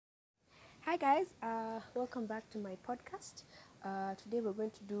Hi guys, welcome back to my podcast. Today we're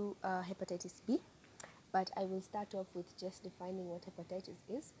going to do hepatitis B, but I will start off with just defining what hepatitis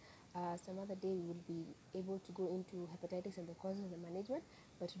is. Some other day we will be able to go into hepatitis and the causes and the management,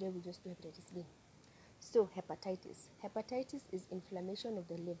 but today we'll just do hepatitis B. So hepatitis. Hepatitis is inflammation of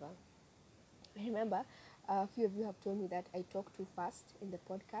the liver. Remember, a few of you have told me that I talk too fast in the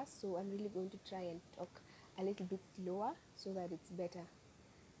podcast, so I'm really going to try and talk a little bit slower so that it's better.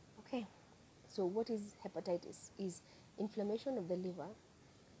 Okay. So what is hepatitis? Is inflammation of the liver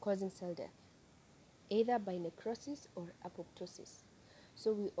causing cell death, either by necrosis or apoptosis.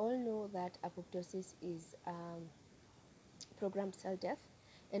 So we all know that apoptosis is programmed cell death,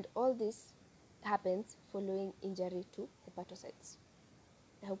 and all this happens following injury to hepatocytes.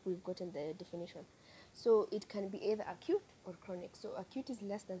 I hope we've gotten the definition. So it can be either acute or chronic. So acute is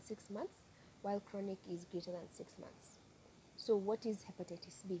less than 6 months, while chronic is greater than 6 months. So what is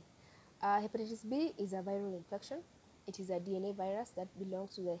hepatitis B? Hepatitis B is a viral infection. It is a DNA virus that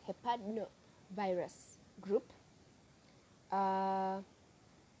belongs to the hepatinovirus group. Uh,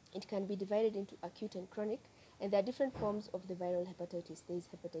 it can be divided into acute and chronic, and there are different forms of the viral hepatitis. There is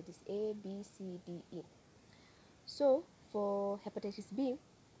hepatitis A, B, C, D, E. So for hepatitis B,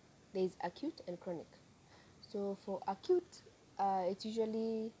 there is acute and chronic. So for acute, it's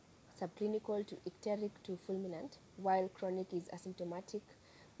usually subclinical to icteric to fulminant, while chronic is asymptomatic,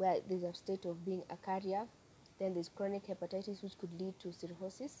 where there's a state of being a carrier. Then there's chronic hepatitis, which could lead to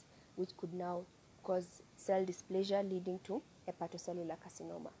cirrhosis, which could now cause cell dysplasia, leading to hepatocellular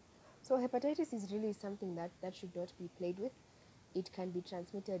carcinoma. So hepatitis is really something that should not be played with. It can be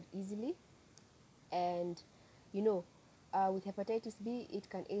transmitted easily, and with hepatitis B, it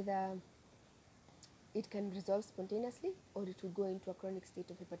can resolve spontaneously, or it will go into a chronic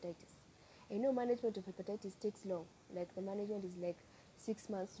state of hepatitis. Management of hepatitis takes long. Like the management is like 6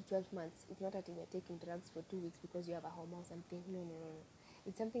 months to 12 months. It's not that you're taking drugs for 2 weeks because you have a homa or something. No, no, no, no.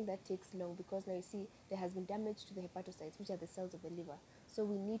 It's something that takes long because now you see there has been damage to the hepatocytes, which are the cells of the liver. So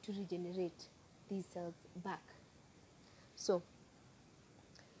we need to regenerate these cells back. So,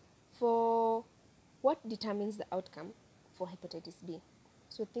 for what determines the outcome for hepatitis B?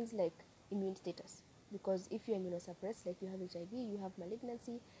 So things like immune status, because if you're immunosuppressed, like you have HIV, you have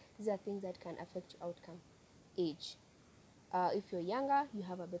malignancy, these are things that can affect your outcome. Age. If you're younger, you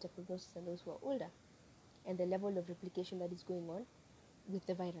have a better prognosis than those who are older, and the level of replication that is going on with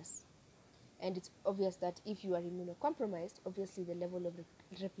the virus. And it's obvious that if you are immunocompromised, obviously the level of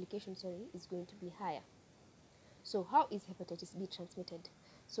replication is going to be higher. So how is hepatitis B transmitted?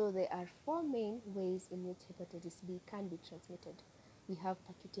 So there are four main ways in which hepatitis B can be transmitted. We have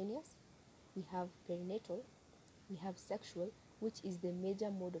percutaneous, we have perinatal, we have sexual, which is the major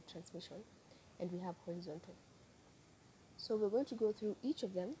mode of transmission, and we have horizontal. So we're going to go through each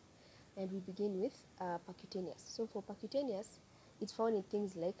of them, and we begin with percutaneous. So for percutaneous, it's found in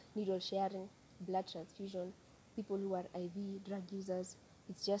things like needle sharing, blood transfusion, people who are IV, drug users.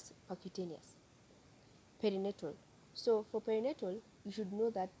 It's just percutaneous. Perinatal. So for perinatal, you should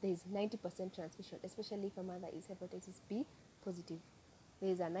know that there is 90% transmission, especially if a mother is hepatitis B positive. There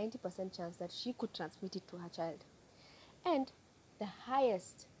is a 90% chance that she could transmit it to her child. And the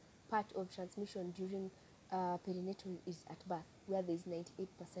highest part of transmission during perinatal is at birth, where there is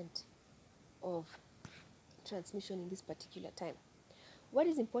 98% of transmission in this particular time. What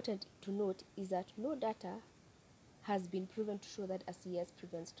is important to note is that no data has been proven to show that a CS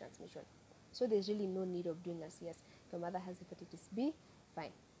prevents transmission. So there's really no need of doing a CS. If a mother has hepatitis B,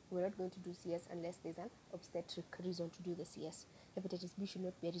 fine. We're not going to do CS unless there's an obstetric reason to do the CS. Hepatitis B should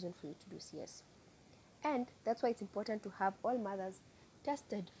not be a reason for you to do CS. And that's why it's important to have all mothers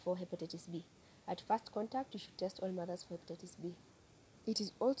tested for hepatitis B. At first contact, you should test all mothers for hepatitis B. It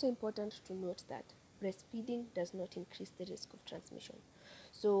is also important to note that breastfeeding does not increase the risk of transmission.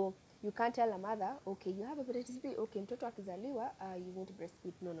 So you can't tell a mother, okay, you have hepatitis B, okay, mtoto akizaliwa, you going to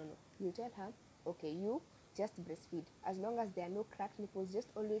breastfeed. No, no, no. You tell her, okay, you just breastfeed. As long as there are no cracked nipples, just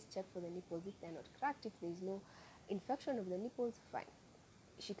always check for the nipples. If they're not cracked, if there is no infection of the nipples, fine.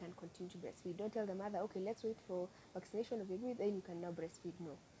 She can continue to breastfeed. Don't tell the mother, okay, let's wait for vaccination of your baby, then you can now breastfeed.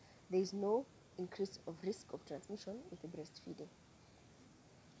 No. There is no increase of risk of transmission with the breastfeeding.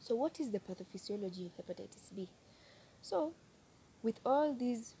 So what is the pathophysiology of hepatitis B? So with all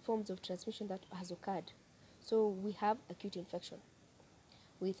these forms of transmission that has occurred, so we have acute infection.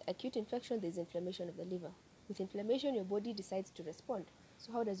 With acute infection, there's inflammation of the liver. With inflammation, your body decides to respond.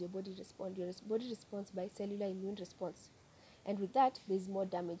 So how does your body respond? Your body responds by cellular immune response. And with that, there's more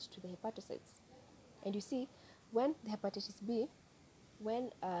damage to the hepatocytes. And you see, when the hepatitis B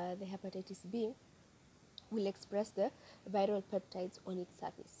will express the viral peptides on its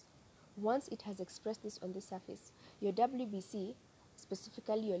surface. Once it has expressed this on the surface, your WBC,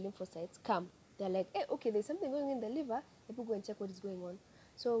 specifically your lymphocytes, come. They're like, hey, okay, there's something going on in the liver. Let me go and check what is going on.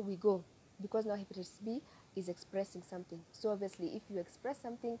 So we go, because now hepatitis B is expressing something. So obviously, if you express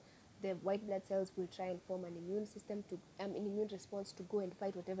something, the white blood cells will try and form an immune system to an immune response to go and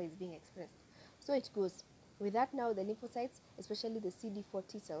fight whatever is being expressed. So it goes. With that, now the lymphocytes, especially the CD4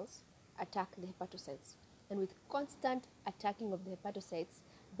 T cells, attack the hepatocytes. And with constant attacking of the hepatocytes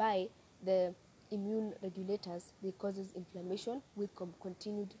by the immune regulators, they causes inflammation with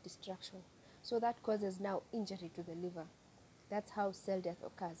continued destruction. So that causes now injury to the liver. That's how cell death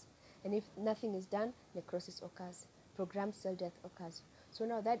occurs. And if nothing is done, necrosis occurs. Programmed cell death occurs. So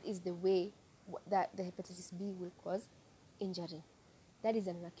now that is the way that the hepatitis B will cause injury. That is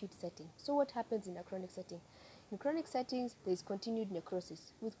an acute setting. So what happens in a chronic setting? In chronic settings, there is continued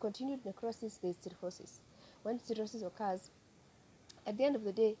necrosis. With continued necrosis, there is cirrhosis. When cirrhosis occurs, at the end of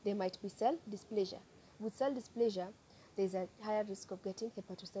the day, there might be cell dysplasia. With cell dysplasia, there is a higher risk of getting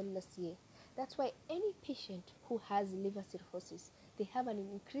hepatocellular CA. That's why any patient who has liver cirrhosis, they have an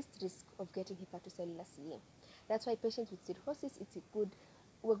increased risk of getting hepatocellular CA. That's why patients with cirrhosis, it's a good.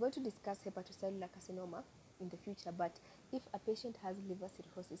 We're going to discuss hepatocellular carcinoma in the future, but if a patient has liver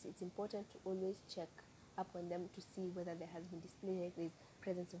cirrhosis, it's important to always check up on them to see whether there has been dysplasia, if there is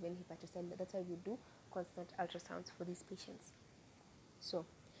presence of any hepatocellular. That's why we do constant ultrasounds for these patients. So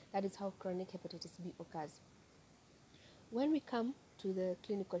that is how chronic hepatitis B occurs. When we come to the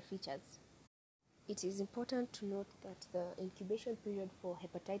clinical features, it is important to note that the incubation period for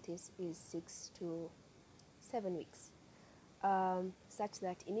hepatitis is 6 to 7 weeks. Such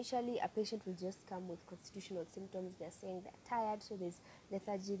that initially a patient will just come with constitutional symptoms. They're saying they're tired, so there's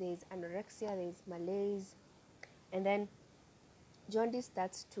lethargy, there's anorexia, there's malaise, and then jaundice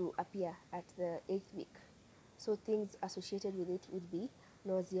starts to appear at the 8th week. So things associated with it would be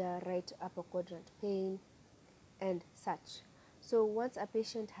nausea, right upper quadrant pain, and such. So once a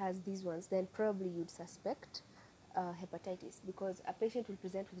patient has these ones, then probably you'd suspect hepatitis, because a patient will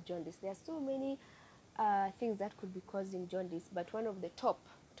present with jaundice. There are so many things that could be causing jaundice, but one of the top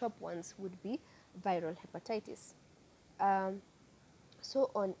ones would be viral hepatitis.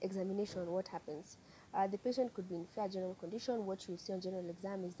 So on examination, what happens? The patient could be in fair general condition. What you see on general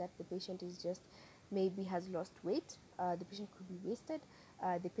exam is that the patient is just maybe has lost weight. The patient could be wasted.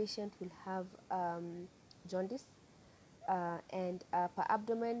 The patient will have jaundice, and per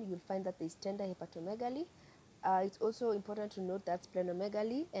abdomen you'll find that there is tender hepatomegaly. It's also important to note that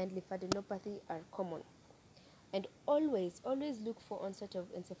splenomegaly and lymphadenopathy are common. And always look for onset of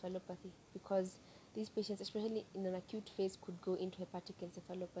encephalopathy, because these patients, especially in an acute phase, could go into hepatic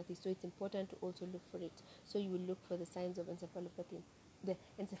encephalopathy. So it's important to also look for it. So you will look for the signs of encephalopathy. The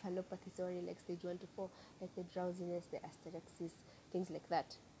encephalopathy, like stage 1 to 4, like the drowsiness, the asterexis, things like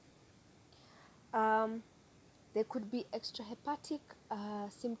that. There could be extrahepatic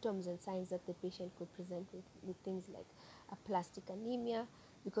symptoms and signs that the patient could present with things like aplastic anemia,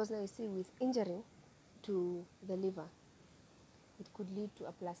 because now you see, with injury to the liver, it could lead to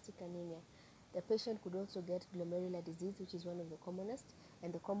aplastic anemia. The patient could also get glomerular disease, which is one of the commonest,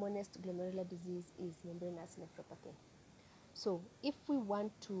 and the commonest glomerular disease is membranous nephropathy. So if we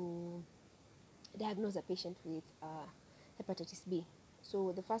want to diagnose a patient with hepatitis B,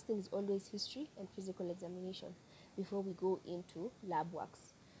 so the first thing is always history and physical examination before we go into lab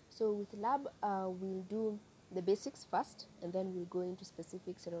works. So with lab, we'll do the basics first, and then we'll go into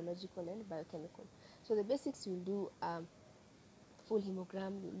specific serological and biochemical. So the basics, you'll do full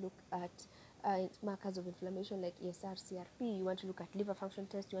hemogram, you look at markers of inflammation like ESR, CRP, you want to look at liver function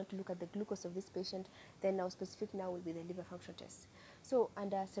test, you want to look at the glucose of this patient, then now specific now will be the liver function test. So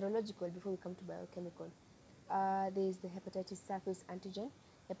under serological, before we come to biochemical, there is the hepatitis surface antigen,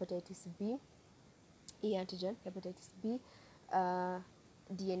 hepatitis B, E antigen, hepatitis B,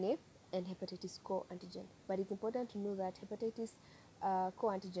 DNA, and hepatitis core antigen. But it's important to know that hepatitis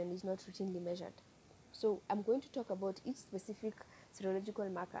core antigen is not routinely measured. So I'm going to talk about each specific serological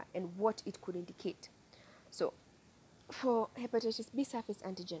marker and what it could indicate. So for hepatitis B surface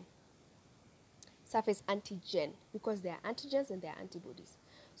antigen, because there are antigens and there are antibodies.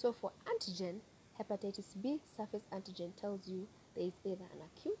 So for antigen, hepatitis B surface antigen tells you there is either an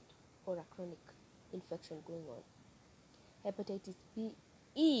acute or a chronic infection going on. Hepatitis B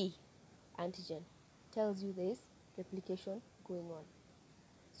E antigen tells you there is replication going on.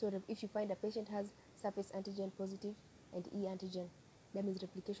 So if you find a patient has surface antigen positive and E antigen, that means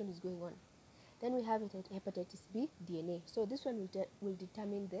replication is going on. Then we have hepatitis B DNA. So this one will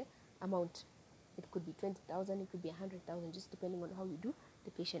determine the amount. It could be 20,000, it could be 100,000, just depending on how you do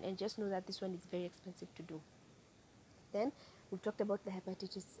the patient. And just know that this one is very expensive to do. Then We've talked about the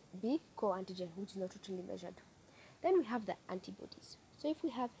hepatitis B core antigen, which is not routinely measured. Then we have the antibodies. So if we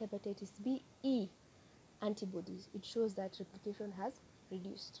have hepatitis B E antibodies, it shows that replication has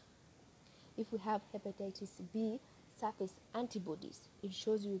reduced. If we have hepatitis B surface antibodies, it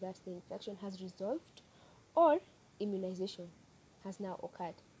shows you that the infection has resolved or immunization has now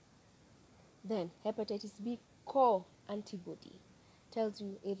occurred. Then hepatitis B core antibody tells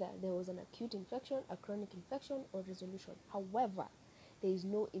you either there was an acute infection, a chronic infection, or resolution. However, there is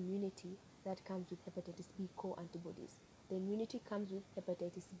no immunity that comes with hepatitis B core antibodies. The immunity comes with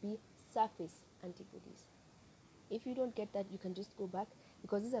hepatitis B surface antibodies. If you don't get that, you can just go back,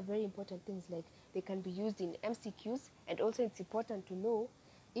 because these are very important things. Like, they can be used in MCQs, and also it's important to know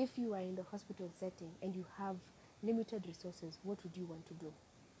if you are in the hospital setting and you have limited resources, what would you want to do?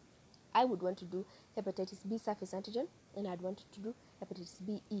 I would want to do hepatitis B surface antigen, and I'd want to do hepatitis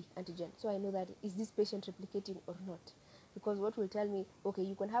B E antigen. So I know that is this patient replicating or not. Because what will tell me, okay,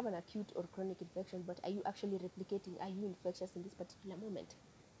 you can have an acute or chronic infection, but are you actually replicating? Are you infectious in this particular moment?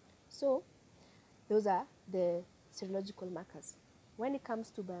 So those are the serological markers. When it comes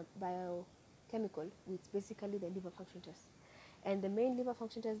to biochemical, it's basically the liver function test. And the main liver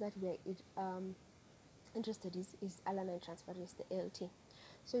function test that we are interested is alanine transferase, the ALT.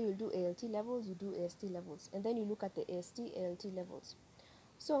 So you'll do ALT levels, you do AST levels, and then you look at the AST, ALT levels.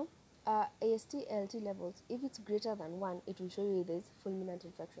 So AST, ALT levels, if it's greater than 1, it will show you there's fulminant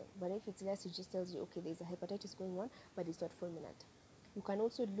infection. But if it's less, it just tells you, okay, there's a hepatitis going on, but it's not fulminant. You can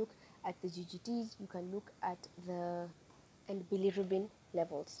also look at the GGTs, you can look at the and bilirubin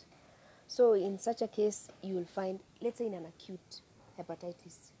levels. So in such a case, you will find, let's say in an acute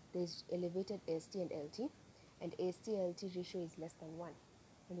hepatitis, there's elevated AST and ALT, and AST-ALT ratio is less than 1.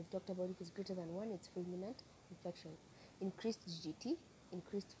 And we've talked about if it's greater than 1, it's fulminant infection. Increased GGT,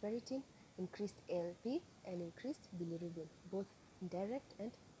 increased ferritin, increased ALP, and increased bilirubin, both indirect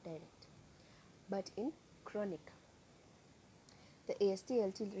and direct. But in chronic, the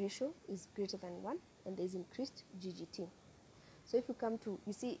AST-ALT ratio is greater than 1, and there is increased GGT. So if we come to,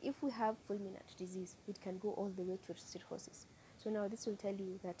 you see, if we have fulminant disease, it can go all the way to cirrhosis. So now this will tell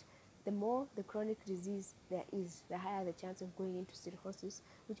you that the more the chronic disease there is, the higher the chance of going into cirrhosis,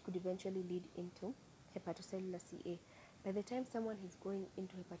 which could eventually lead into hepatocellular CA. By the time someone is going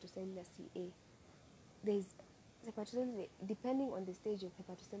into hepatocellular CA, there's hepatocellular, depending on the stage of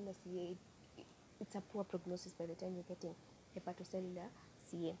hepatocellular CA, it's a poor prognosis by the time you're getting hepatocellular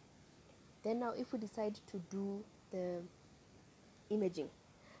CA. Then now if we decide to do the imaging,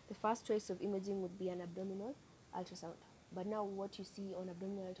 the first choice of imaging would be an abdominal ultrasound. But now what you see on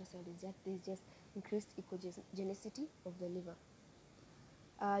abdominal ultrasound is that there's just increased echogenicity of the liver.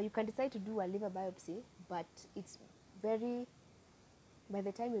 You can decide to do a liver biopsy, but it's very, by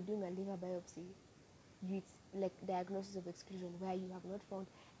the time you're doing a liver biopsy, it's like diagnosis of exclusion, where you have not found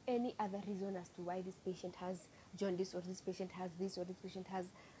any other reason as to why this patient has jaundice, or this patient has this, or this patient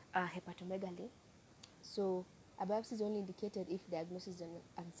has hepatomegaly. So a biopsy is only indicated if diagnosis is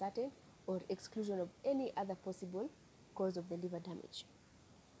uncertain, or exclusion of any other possible cause of the liver damage.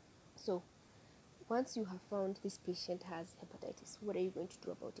 So once you have found this patient has hepatitis, what are you going to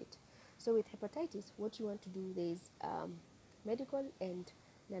do about it? So with hepatitis, what you want to do, there is medical and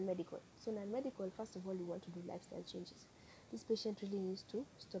non-medical. So non-medical, first of all, you want to do lifestyle changes. This patient really needs to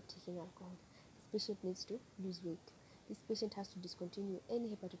stop taking alcohol. This patient needs to lose weight. This patient has to discontinue any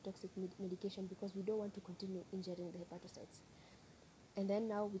hepatotoxic medication, because we don't want to continue injuring the hepatocytes. And then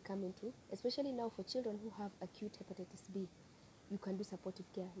now we come into, especially now for children who have acute hepatitis B, you can do supportive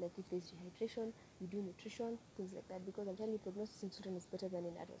care, like if there's dehydration, you do nutrition, things like that, because I'm telling you, prognosis in children is better than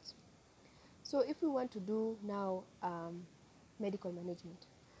in adults. So if we want to do now medical management,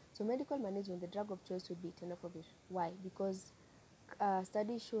 so medical management, the drug of choice would be tenofovir. Why? Because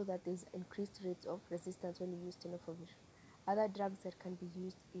studies show that there's increased rates of resistance when you use tenofovir. Other drugs that can be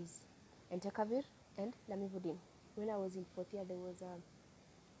used is entecavir and lamivudine. When I was in fourth year, there was a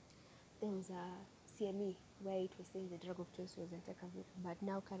CME where it was saying the drug of choice was entecavir, but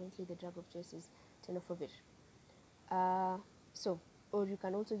now currently the drug of choice is tenofovir. Or you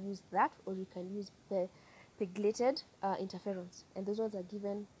can also use that, or you can use the pegylated interferons, and those ones are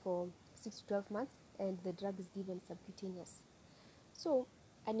given for 6 to 12 months, and the drug is given subcutaneous. So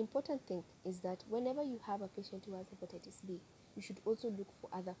an important thing is that whenever you have a patient who has hepatitis B, you should also look for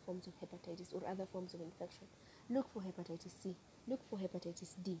other forms of hepatitis or other forms of infection. Look for hepatitis C, look for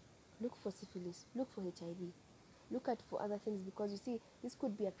hepatitis D, look for syphilis, look for HIV, look at for other things, because you see, this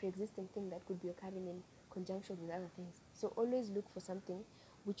could be a pre-existing thing that could be occurring in conjunction with other things. So always look for something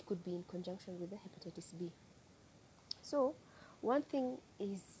which could be in conjunction with the hepatitis B. So one thing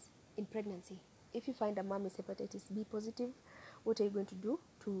is in pregnancy, if you find a mom is hepatitis B positive, what are you going to do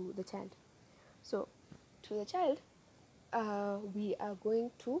to the child? So to the child, we are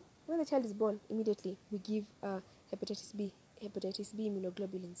going to, when the child is born, immediately we give hepatitis B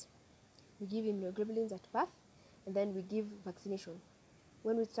immunoglobulins. We give immunoglobulins at birth, and then we give vaccination.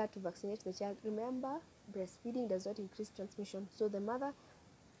 When we start to vaccinate the child, remember, breastfeeding does not increase transmission. So the mother,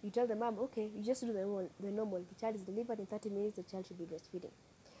 you tell the mom, okay, you just do the normal. The child is delivered in 30 minutes, the child should be breastfeeding.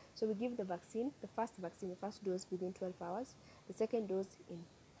 So we give the vaccine, the first dose within 12 hours, the second dose in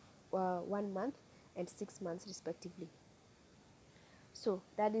 1 month and 6 months respectively. So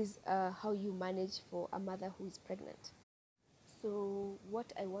that is how you manage for a mother who is pregnant. So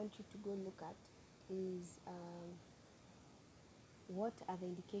what I want you to go look at is what are the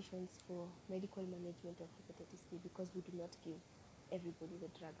indications for medical management of hepatitis B, because we do not give everybody the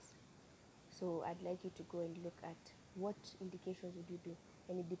drugs. So I'd like you to go and look at what indications would you do,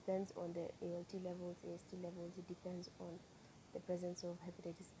 and it depends on the ALT levels, AST levels. It depends on the presence of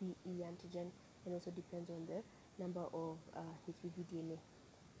hepatitis B E antigen, and also depends on the number of HBV DNA.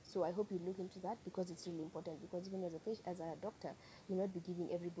 So I hope you look into that, because it's really important, because even as a doctor, you'll not be giving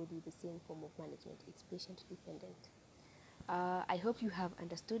everybody the same form of management. It's patient dependent. I hope you have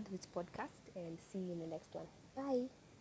understood this podcast, and see you in the next one. Bye.